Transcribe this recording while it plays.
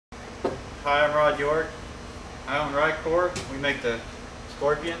Hi, I'm Rod York. I own Rycor. We make the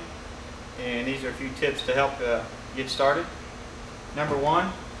Scorpion, and these are a few tips to help get started. Number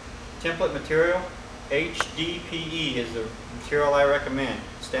one, template material. HDPE is the material I recommend.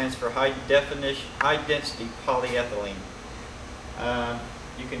 It stands for high density polyethylene.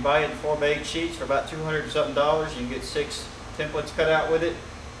 You can buy it in 4x8 sheets for about $200 and something. You can get 6 templates cut out with it,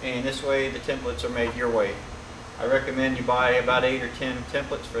 and this way the templates are made your way. I recommend you buy about 8 or 10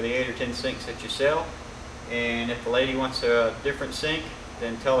 templates for the 8 or 10 sinks that you sell. And if the lady wants a different sink,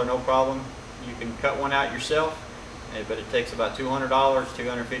 then tell her no problem. You can cut one out yourself, but it takes about $200,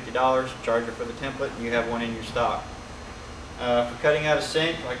 $250. Charge her for the template, and you have one in your stock. For cutting out a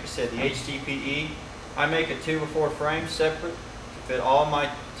sink, like I said, the HDPE, I make a 2x4 frame separate to fit all my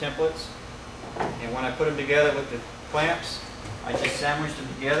templates. And when I put them together with the clamps, I just sandwich them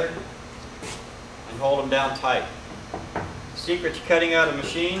together and hold them down tight. The secret to cutting out a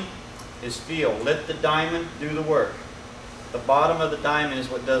machine is feel. Let the diamond do the work. The bottom of the diamond is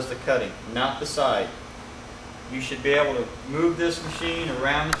what does the cutting, not the side. You should be able to move this machine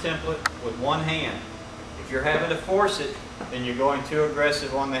around the template with one hand. If you're having to force it, then you're going too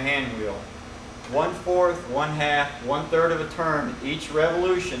aggressive on the hand wheel. 1/4, 1/2, 1/3 of a turn each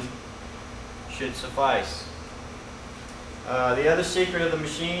revolution should suffice. The other secret of the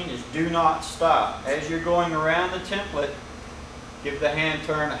machine is do not stop. As you're going around the template, give the hand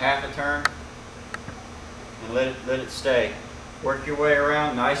turn a half a turn and let it stay. Work your way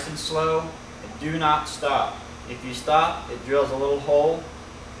around nice and slow, and do not stop. If you stop, it drills a little hole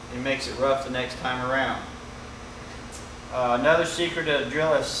and makes it rough the next time around. Another secret of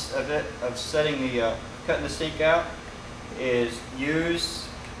cutting the sink out is use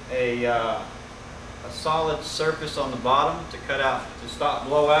a solid surface on the bottom to stop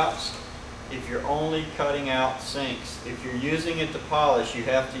blowouts. If you're only cutting out sinks, if you're using it to polish, you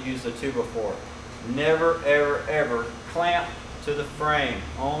have to use the 2x4. Never, ever, ever clamp to the frame.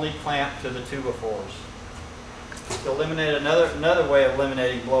 Only clamp to the 2x4s. To eliminate another way of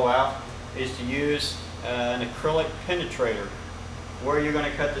eliminating blowout is to use an acrylic penetrator where you're going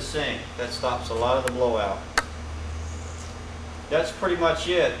to cut the sink. That stops a lot of the blowout. That's pretty much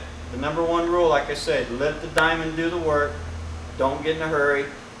it. The number one rule, like I said, let the diamond do the work. Don't get in a hurry.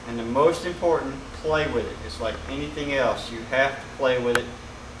 And the most important, play with it. It's like anything else. You have to play with it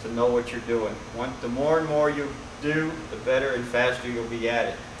to know what you're doing. The more and more you do, the better and faster you'll be at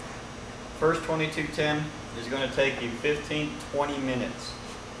it. First 2210 is going to take you 15-20 minutes.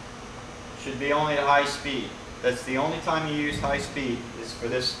 Should be only at high speed. That's the only time you use high speed is for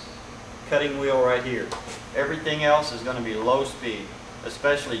this cutting wheel right here. Everything else is going to be low speed,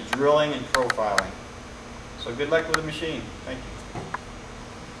 especially drilling and profiling. So good luck with the machine. Thank you.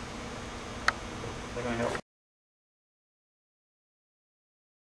 They're going to help.